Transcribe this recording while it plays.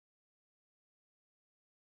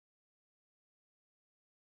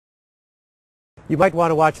You might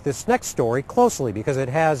want to watch this next story closely because it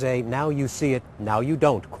has a now you see it, now you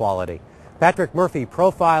don't quality. Patrick Murphy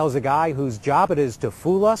profiles a guy whose job it is to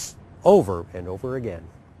fool us over and over again.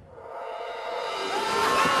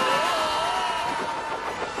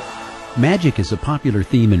 Magic is a popular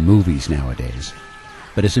theme in movies nowadays.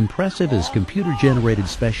 But as impressive as computer-generated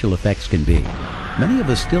special effects can be, many of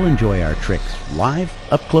us still enjoy our tricks live,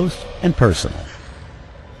 up close, and personal.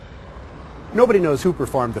 Nobody knows who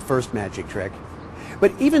performed the first magic trick.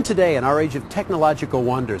 But even today, in our age of technological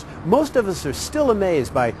wonders, most of us are still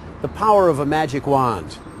amazed by the power of a magic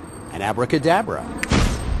wand, an abracadabra,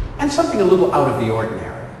 and something a little out of the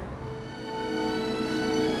ordinary.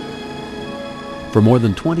 For more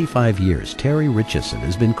than 25 years, Terry Richison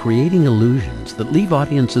has been creating illusions that leave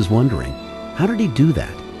audiences wondering, how did he do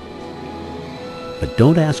that? But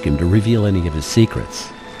don't ask him to reveal any of his secrets.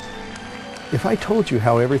 If I told you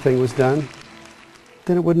how everything was done,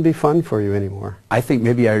 then it wouldn't be fun for you anymore. I think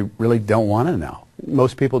maybe I really don't want to know.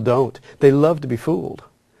 Most people don't. They love to be fooled.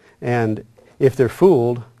 And if they're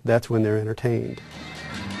fooled, that's when they're entertained.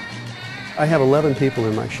 I have 11 people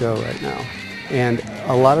in my show right now. And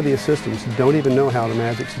a lot of the assistants don't even know how the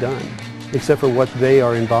magic's done, except for what they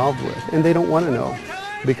are involved with. And they don't want to know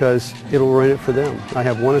because it'll ruin it for them. I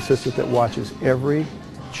have one assistant that watches every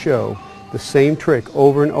show, the same trick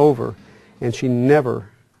over and over, and she never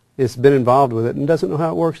has been involved with it and doesn't know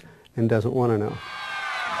how it works and doesn't want to know.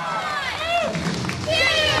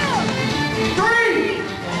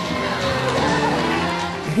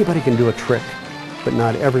 Anybody can do a trick, but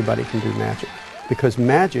not everybody can do magic, because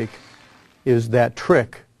magic is that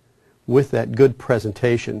trick with that good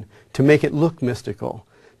presentation to make it look mystical,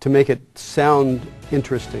 to make it sound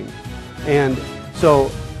interesting. And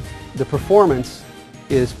so the performance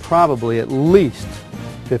is probably at least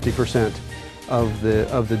 50% of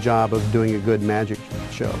the job of doing a good magic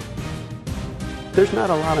show. There's not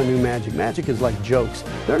a lot of new magic. Magic is like jokes.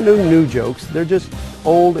 There are no new jokes. They're just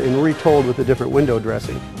old and retold with a different window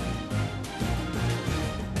dressing.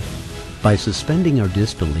 By suspending our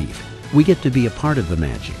disbelief, we get to be a part of the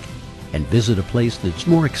magic and visit a place that's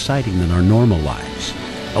more exciting than our normal lives,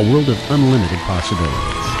 a world of unlimited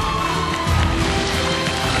possibilities.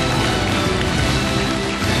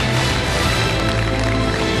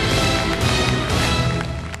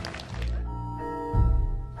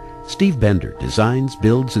 Steve Bender designs,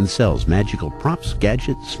 builds, and sells magical props,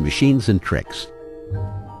 gadgets, machines, and tricks.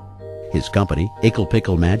 His company, Ickle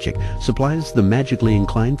Pickle Magic, supplies the magically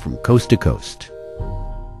inclined from coast to coast.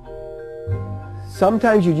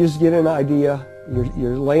 Sometimes you just get an idea,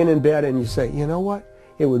 you're laying in bed and you say, you know what,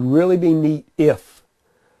 it would really be neat if.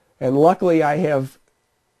 And luckily I have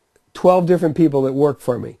 12 different people that work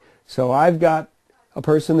for me. So I've got a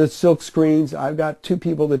person that silk screens, I've got 2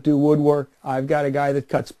 people that do woodwork, I've got a guy that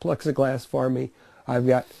cuts plexiglass for me, I've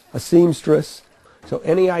got a seamstress. So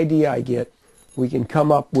any idea I get, we can come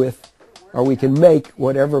up with, or we can make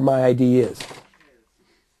whatever my idea is.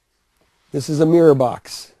 This is a mirror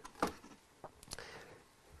box.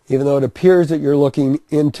 Even though it appears that you're looking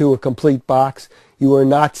into a complete box, you are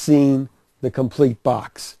not seeing the complete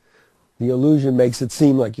box. The illusion makes it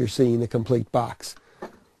seem like you're seeing the complete box.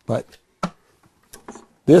 But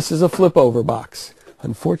this is a flip-over box.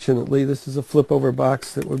 Unfortunately, this is a flip-over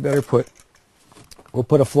box that we'll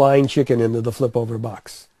put a flying chicken into the flip-over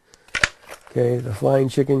box. Okay, the flying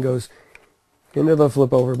chicken goes into the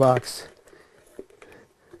flip-over box,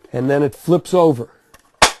 and then it flips over.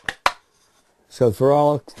 So for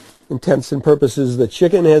all intents and purposes, the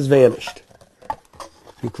chicken has vanished.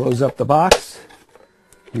 You close up the box,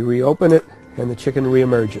 you reopen it, and the chicken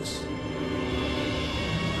reemerges.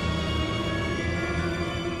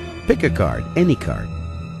 Pick a card, any card,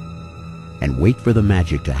 and wait for the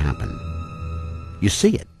magic to happen. You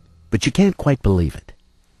see it, but you can't quite believe it.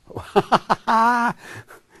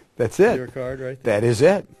 That's it. Your card right there. That is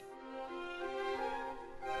it.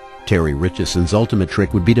 Terry Richison's ultimate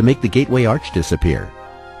trick would be to make the Gateway Arch disappear.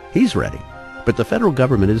 He's ready, but the federal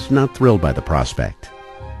government is not thrilled by the prospect.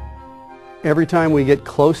 Every time we get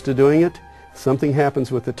close to doing it, something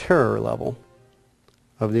happens with the terror level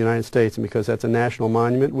of the United States, and because that's a national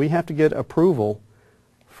monument, we have to get approval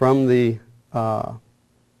from the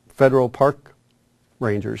federal park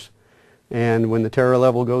rangers. And when the terror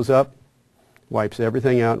level goes up, wipes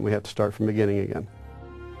everything out, and we have to start from the beginning again.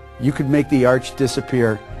 You could make the arch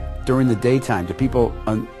disappear during the daytime to people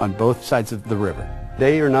on both sides of the river.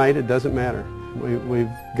 Day or night, it doesn't matter.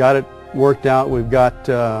 We've got it worked out. We've got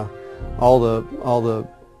all the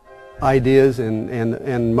ideas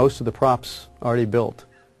and most of the props already built.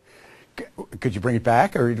 Could you bring it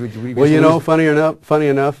back, or would we? Well, you know, funny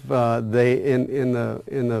enough, they in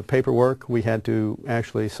the paperwork we had to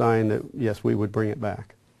actually sign that yes, we would bring it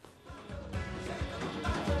back.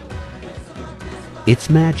 It's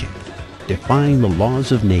magic, defying the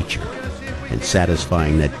laws of nature and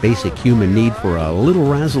satisfying that basic human need for a little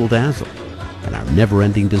razzle-dazzle and our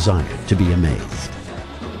never-ending desire to be amazed.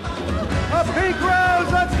 A pink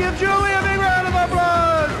rose! Let's give Julie a big round of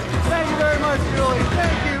applause! Thank you very much, Julie.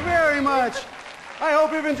 Thank you very much. I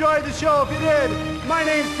hope you've enjoyed the show. If you did, my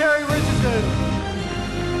name's Terry Richison.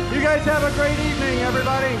 You guys have a great evening,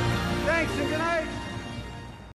 everybody. Thanks and good night.